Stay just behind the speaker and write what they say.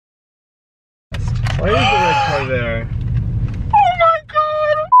Why is the red car there? Oh my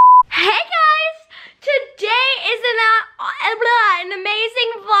god! Hey guys! Today is an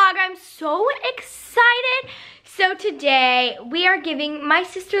amazing vlog. I'm so excited. So today we are giving my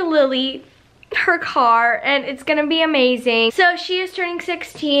sister Lily her car and it's gonna be amazing. So she is turning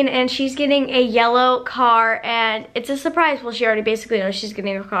 16 and she's getting a yellow car and it's a surprise. Well, she already basically knows she's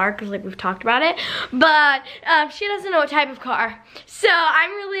getting a car because like we've talked about it, but she doesn't know what type of car. So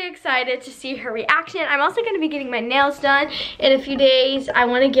I'm really excited to see her reaction. I'm also gonna be getting my nails done in a few days. I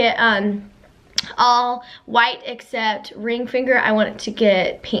wanna get all white except ring finger. I want it to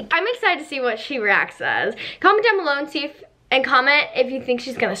get pink. I'm excited to see what she reacts as. Comment down below and see if comment if you think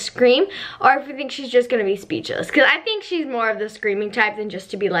she's gonna scream or if you think she's just gonna be speechless, because I think she's more of the screaming type than just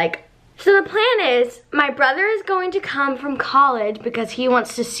to be like. So the plan is my brother is going to come from college because he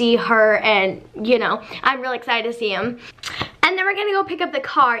wants to see her, and you know, I'm really excited to see him. And then we're gonna go pick up the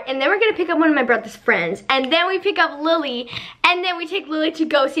car, and then we're gonna pick up one of my brother's friends, and then we pick up Lily, and then we take Lily to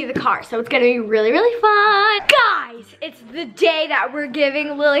go see the car. So it's gonna be really, really fun. Guys, it's the day that we're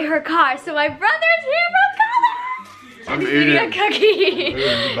giving Lily her car. So my brother's here from college. I'm eating a cookie.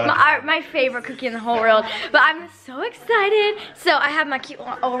 My favorite cookie in the whole world. But I'm so excited. So I have my cute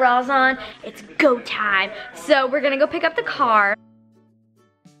overalls on. It's go time. So we're gonna go pick up the car.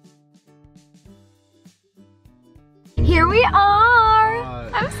 Here we are.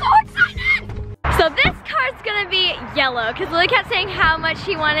 I'm so excited. So this car's gonna be yellow because Lily kept saying how much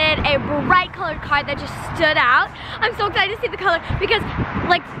she wanted a bright colored car that just stood out. I'm so excited to see the color because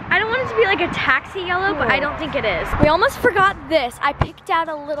like I don't want it to be like a taxi yellow, but I don't think it is. We almost forgot this. I picked out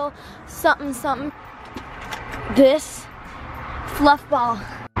a little something something. This fluff ball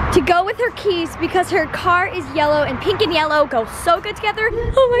to go with her keys because her car is yellow and pink and yellow go so good together.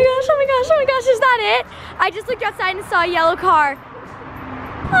 Oh my gosh, oh my gosh, oh my gosh, is that it? I just looked outside and saw a yellow car.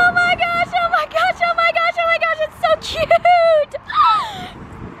 Oh my gosh, oh my gosh, oh my gosh, oh my gosh, it's so cute!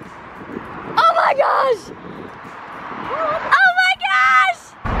 Oh my gosh! Oh my gosh!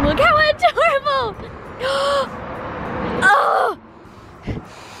 Look how adorable! Oh!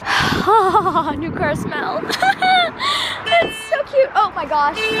 Oh, new car smell. That's so cute. Oh my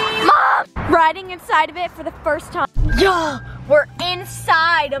gosh. Mom! Riding inside of it for the first time. Yo, we're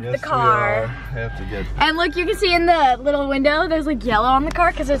inside of the car. I have to get. And look, you can see in the little window, there's like yellow on the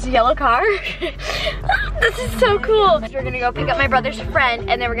car because it's a yellow car. This is so cool. We're gonna go pick up my brother's friend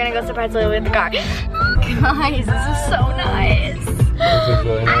and then we're gonna go surprise Lily with the car. Guys, this is so nice. This is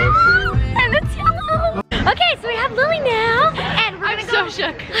really nice. And it's yellow. Okay, so we have Lily now, and we're gonna go. I'm so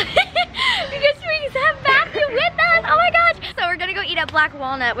shook. Because we have Matthew with us. Oh my gosh. So we're gonna go eat at Black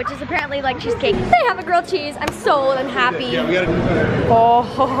Walnut, which is apparently like cheesecake. They have a grilled cheese. I'm sold. I'm happy. Yeah, we gotta do better.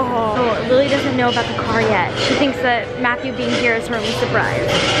 Oh, Lily doesn't know about the car yet. She thinks that Matthew being here is her only surprise.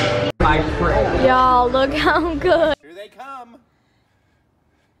 My friend. Y'all, look how good. Here they come.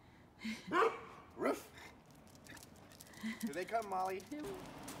 Roof. Here they come, Molly.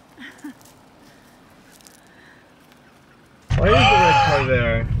 Why is the red car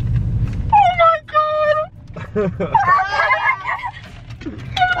there? Oh my god!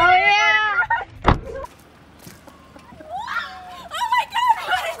 Oh yeah! Oh my god,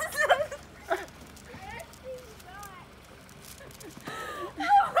 what is this?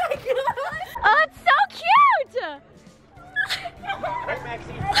 Oh my god! Oh, it's so cute! Right,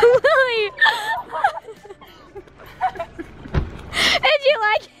 Maxie? Lily! Did you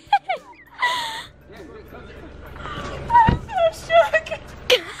like it? I'm so shook.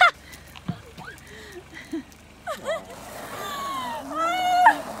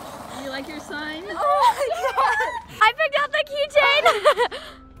 You like your sign? Oh my god! I picked out the keychain.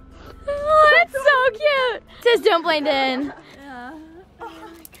 Oh, it's so cute. It says don't blend in. Yeah. Oh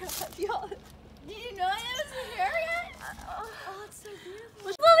my god, y'all. Did you know it was here yet? Oh, it's so beautiful.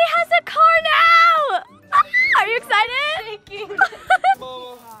 Lily has a car now! Are you excited? Thank you.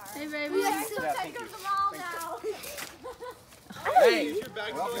 Hey baby. We are so excited to go to the mall now. Hey,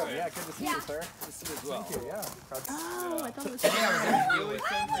 welcome. Yeah, good to see you, sir. Good to see you as well. Thank you, yeah. Oh, I thought it was It's really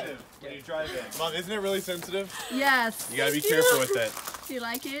sensitive when you drive in. Mom, isn't it really sensitive? Yes. You gotta be careful with it. Do you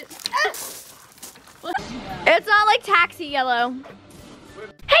like it? It's not like taxi yellow.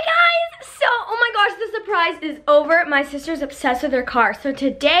 Hey guys! So, oh my gosh, the surprise is over. My sister's obsessed with her car. So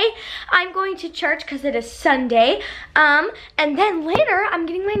today, I'm going to church because it is Sunday. And then later, I'm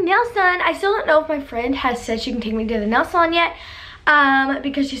getting my nails done. I still don't know if my friend has said she can take me to the nail salon yet.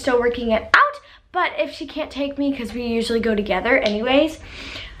 Because she's still working it out. But if she can't take me, because we usually go together anyways,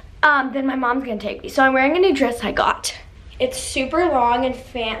 then my mom's gonna take me. So I'm wearing a new dress I got. It's super long and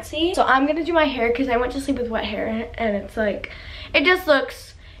fancy. So I'm gonna do my hair because I went to sleep with wet hair and it's like, it just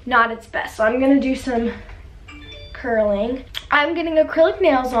looks not its best. So I'm gonna do some curling. I'm getting acrylic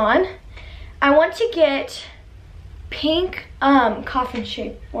nails on. I want to get pink coffin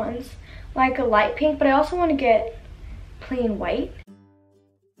shaped ones, like a light pink, but I also want to get plain white.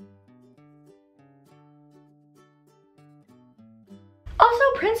 Also,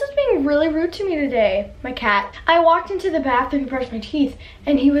 Prince was being really rude to me today, my cat. I walked into the bathroom to brush my teeth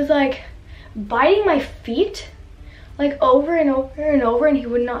and he was like biting my feet like over and over and over, and he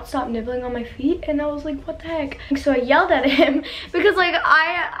would not stop nibbling on my feet, and I was like, what the heck? So I yelled at him because like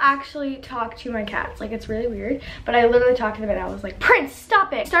I actually talk to my cats, like it's really weird, but I literally talked to them and I was like, Prince,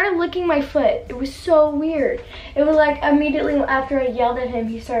 stop it. Started licking my foot. It was so weird. It was like immediately after I yelled at him,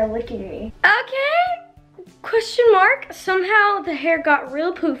 he started licking me. Okay. Question mark. Somehow the hair got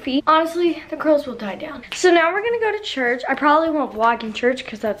real poofy. Honestly, the curls will die down. So now we're gonna go to church. I probably won't vlog in church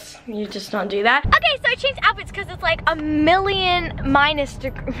because that's, you just don't do that. Okay, so I changed outfits because it's like a million minus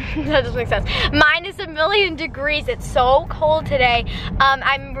degrees. That doesn't make sense. Minus a million degrees. It's so cold today.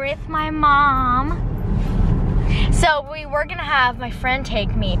 I'm with my mom. So we were gonna have my friend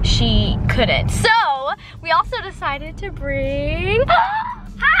take me. She couldn't. So we also decided to bring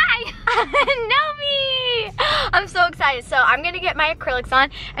hi! Nomi! I'm so excited. So I'm gonna get my acrylics on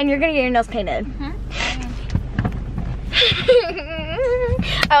and you're gonna get your nails painted.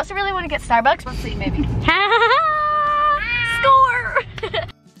 I also really want to get Starbucks. Let's see, maybe. Score!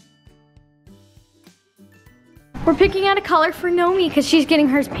 We're picking out a color for Nomi because she's getting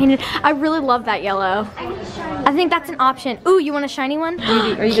hers painted. I really love that yellow. I think that's an option. Ooh, you want a shiny one? Are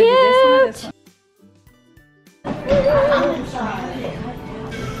you gonna do this one or this one?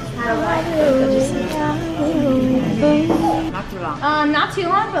 Not too long. Not too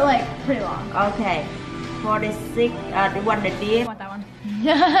long, but like pretty long. Okay. 46, the one that did. I want that one.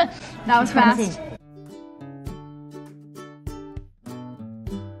 That was fast.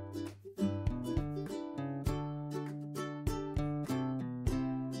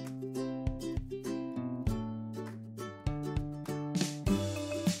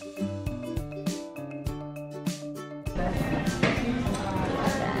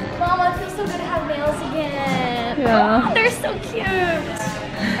 Mama, it feels so good to have nails again. Yeah. Oh, they're so cute.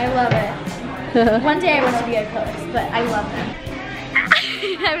 I love it. One day I want to be acrylics, but I love them.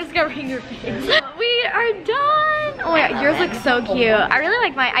 I'm just covering your face. We are done. Oh my god, yours look so cute. I really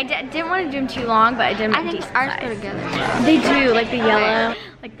like mine. I didn't want to do them too long, but I did them I think ours go together. They do, like the yellow,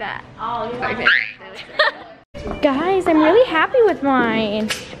 like that. Guys, I'm really happy with mine.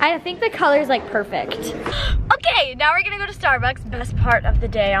 I think the color's like perfect. Okay, now we're gonna go to Starbucks. Best part of the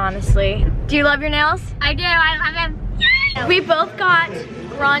day, honestly. Do you love your nails? I do, I love them. Yay! We both got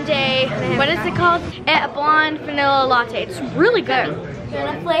grande, what is it called? A blonde vanilla latte. It's really good. We're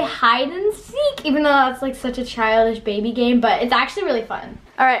gonna play hide and seek, even though that's like such a childish baby game, but it's actually really fun.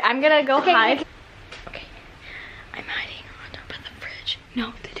 All right, I'm gonna go hide. Okay, I'm hiding on top of the fridge.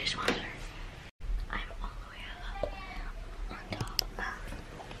 No, the dishwasher. I'm all the way up on top of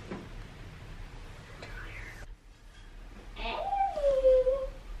the dryer. Hey.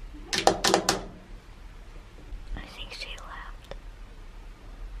 I think she left.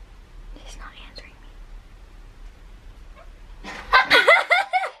 She's not answering me.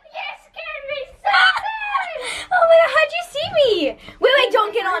 Oh my god, how'd you see me? Wait,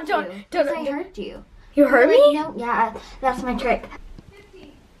 don't get on, don't. I hurt you. You heard me? No, yeah, that's my trick.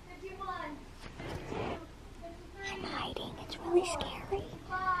 50, 51, 52, 53. I'm hiding, it's really scary.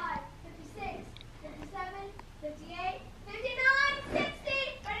 55, 56, 57, 58, 59, 60.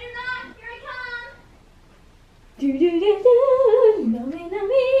 Ready or not, here I come. Do do do do, know me.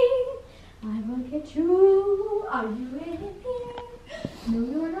 I will get you. Are you in here? No,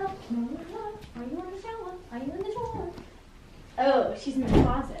 you're not. No, you're not. Are you in the shower? Are you in the shower? Oh, she's in the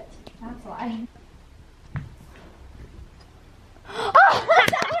closet. That's why. Oh,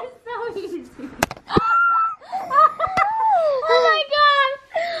 that was so easy. Oh my god!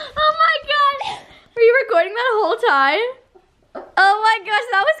 Oh my god! Were you recording that whole time? Oh my gosh,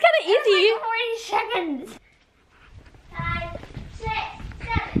 that was kind of easy. 40 seconds. 5, 6,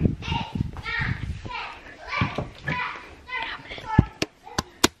 7, 8, 9, 10, 11, 12,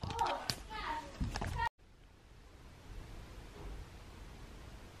 13, 14, 15.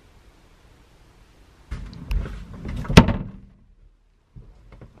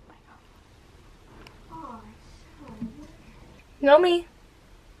 Oh, Know me.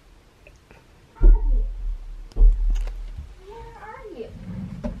 Where are you?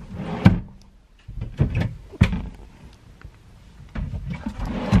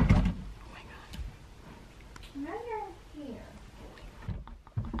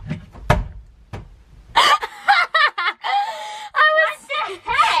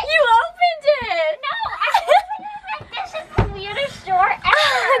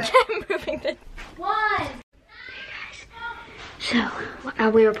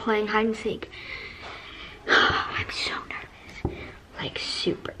 we were playing hide and seek. I'm so nervous, like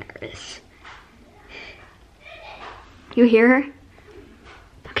super nervous. You hear her?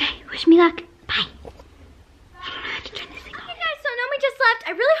 Okay, wish me luck. Bye. I don't know how to turn this thing off. Okay guys, so Nomi just left.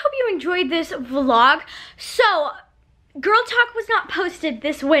 I really hope you enjoyed this vlog. So, Girl Talk was not posted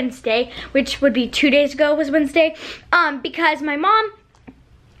this Wednesday, which would be 2 days ago was Wednesday, because my mom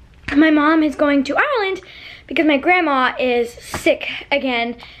is going to Ireland because my grandma is sick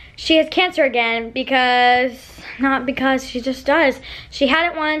again. She has cancer again not because she just does. She had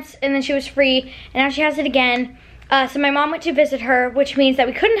it once and then she was free and now she has it again. So my mom went to visit her, which means that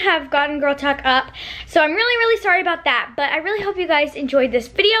we couldn't have gotten Girl Talk up. So I'm really, really sorry about that. But I really hope you guys enjoyed this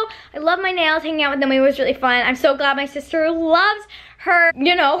video. I love my nails. Hanging out with them, it was really fun. I'm so glad my sister loves her,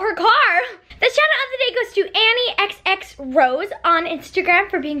 you know, her car. The shout out of the day goes to Annie XX Rose on Instagram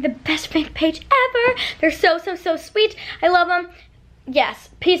for being the best fan page ever. They're so, so, so sweet. I love them. Yes,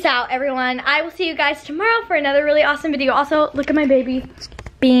 peace out, everyone. I will see you guys tomorrow for another really awesome video. Also, look at my baby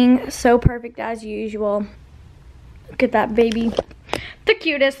being so perfect as usual. Look at that baby. The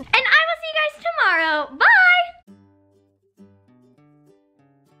cutest. And I will see you guys tomorrow. Bye!